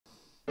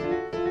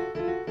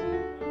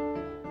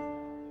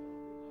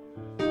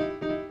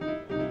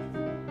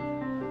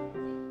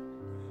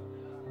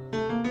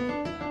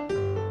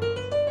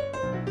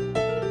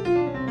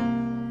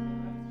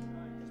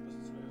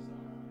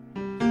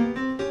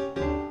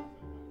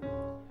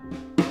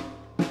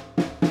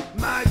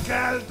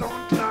girl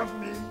don't love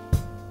me.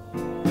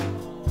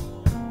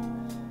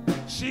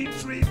 She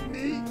treat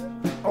me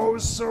oh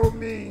so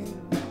mean.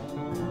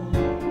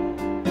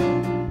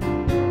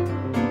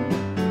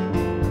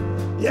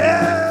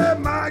 Yeah,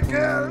 my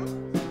girl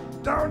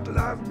don't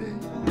love me.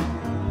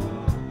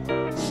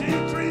 She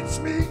treats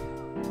me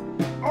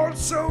oh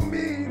so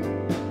mean.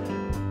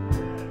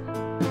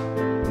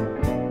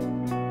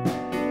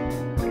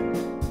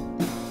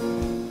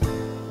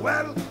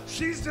 Well,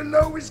 she's the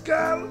lowest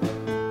girl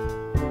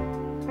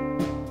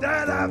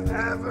that I've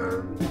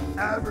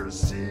ever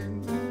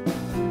seen.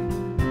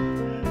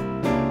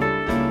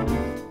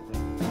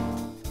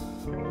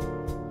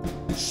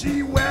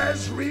 She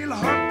wears real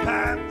hot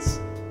pants,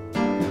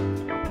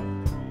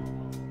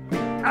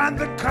 and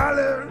the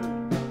color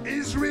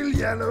is real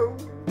yellow.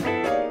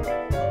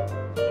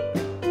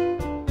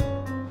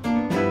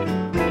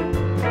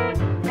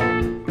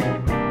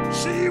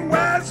 She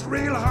wears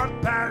real hot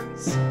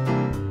pants,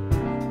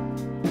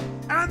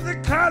 and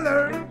the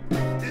color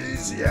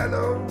is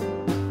yellow.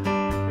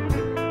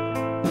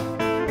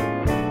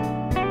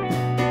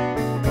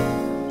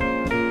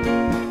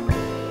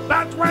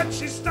 But when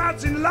she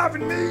starts in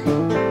loving me,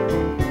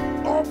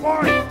 oh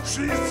boy,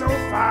 she's so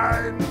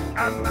fine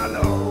and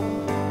mellow.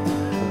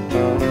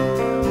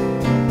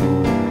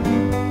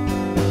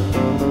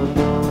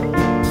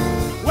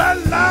 Well,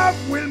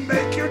 love will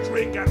make you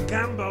drink and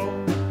gamble,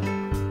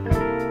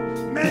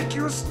 make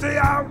you stay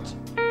out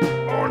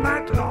all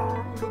night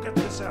long. Look at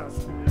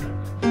yourself.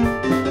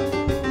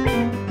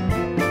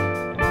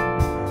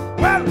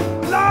 Well,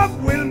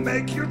 love will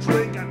make you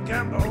drink and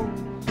gamble,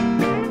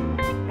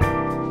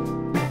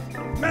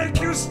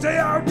 make you stay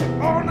out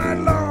all night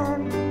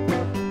long.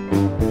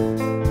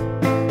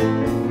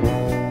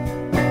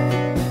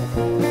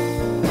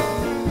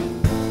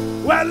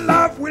 Well,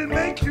 love will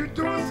make you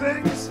do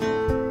things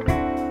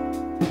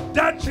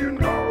that you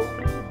know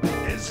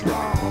is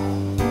wrong.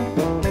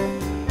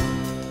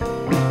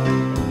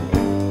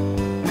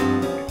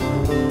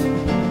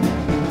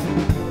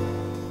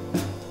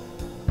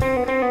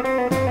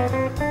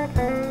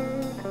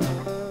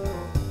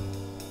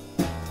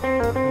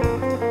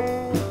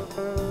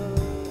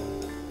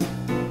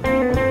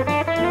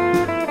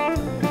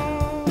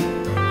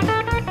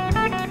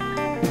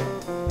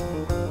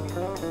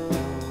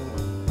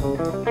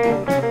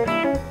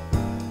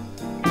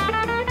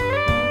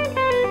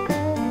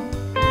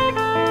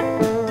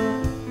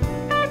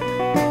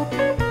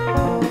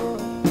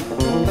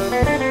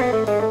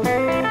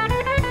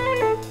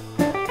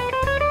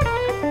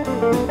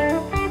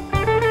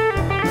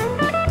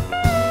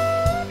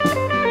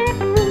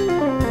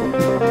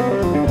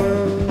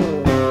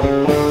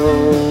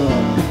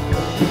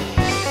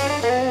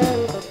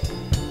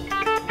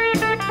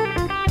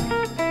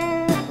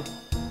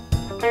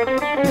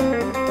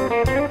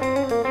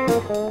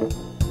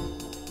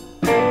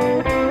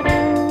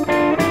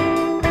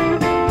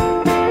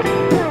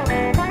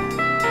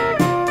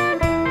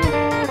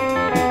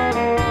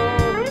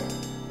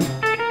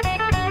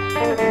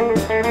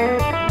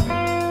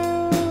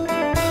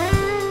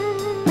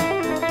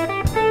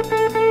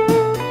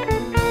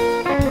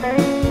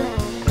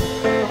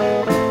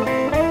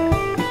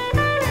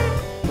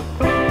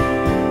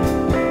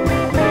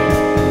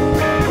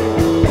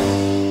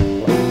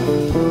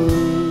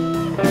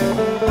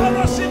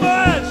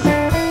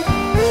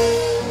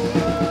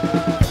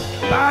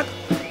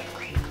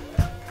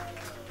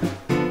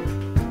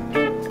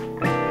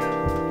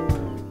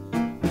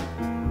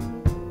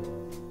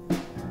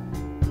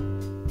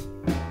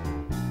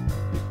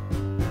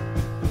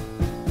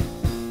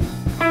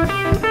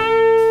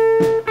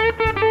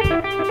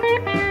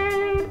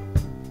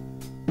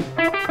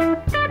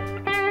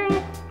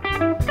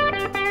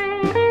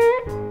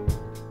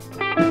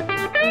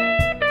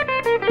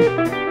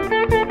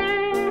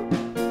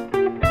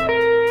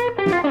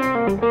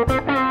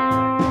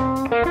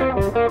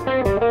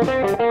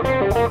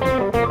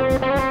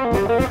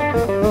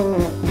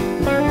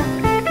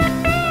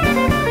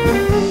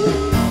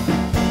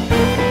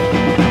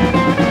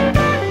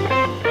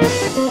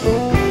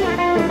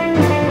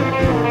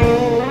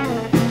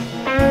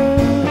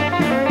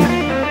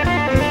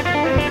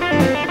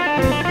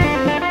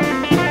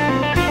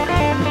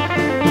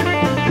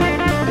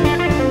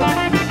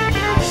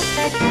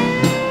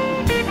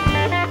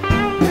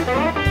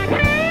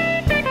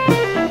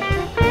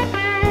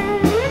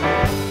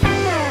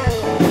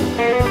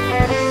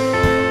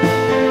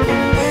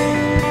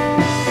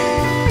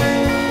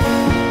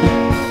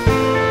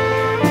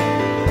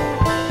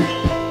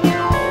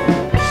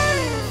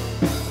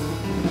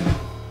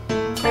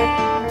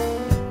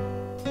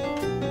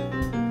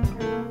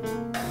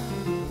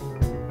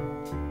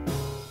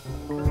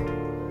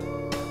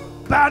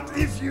 But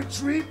if you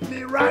treat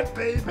me right,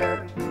 baby,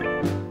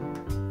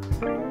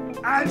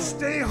 I'll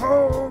stay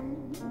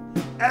home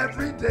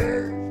every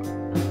day.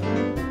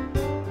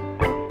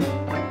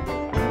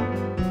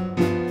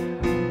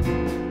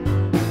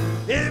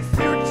 If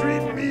you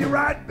treat me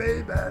right,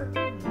 baby,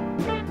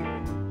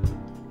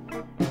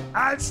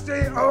 I'll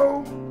stay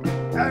home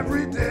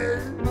every day.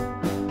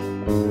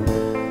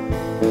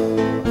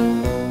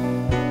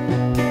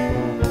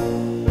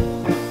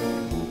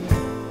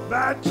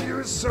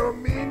 you're so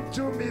mean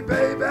to me,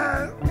 baby.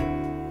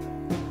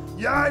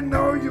 Yeah, I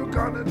know you're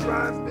gonna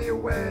drive me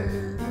away.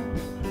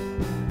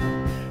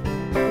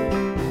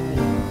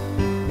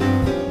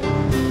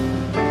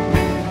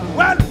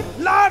 Well,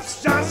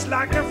 life's just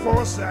like a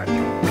faucet.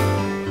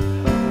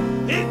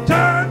 It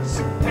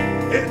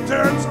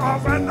turns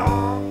off and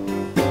on.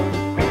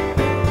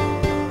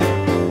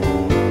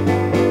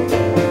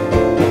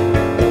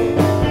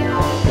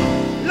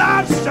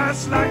 Life's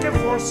just like a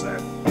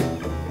faucet.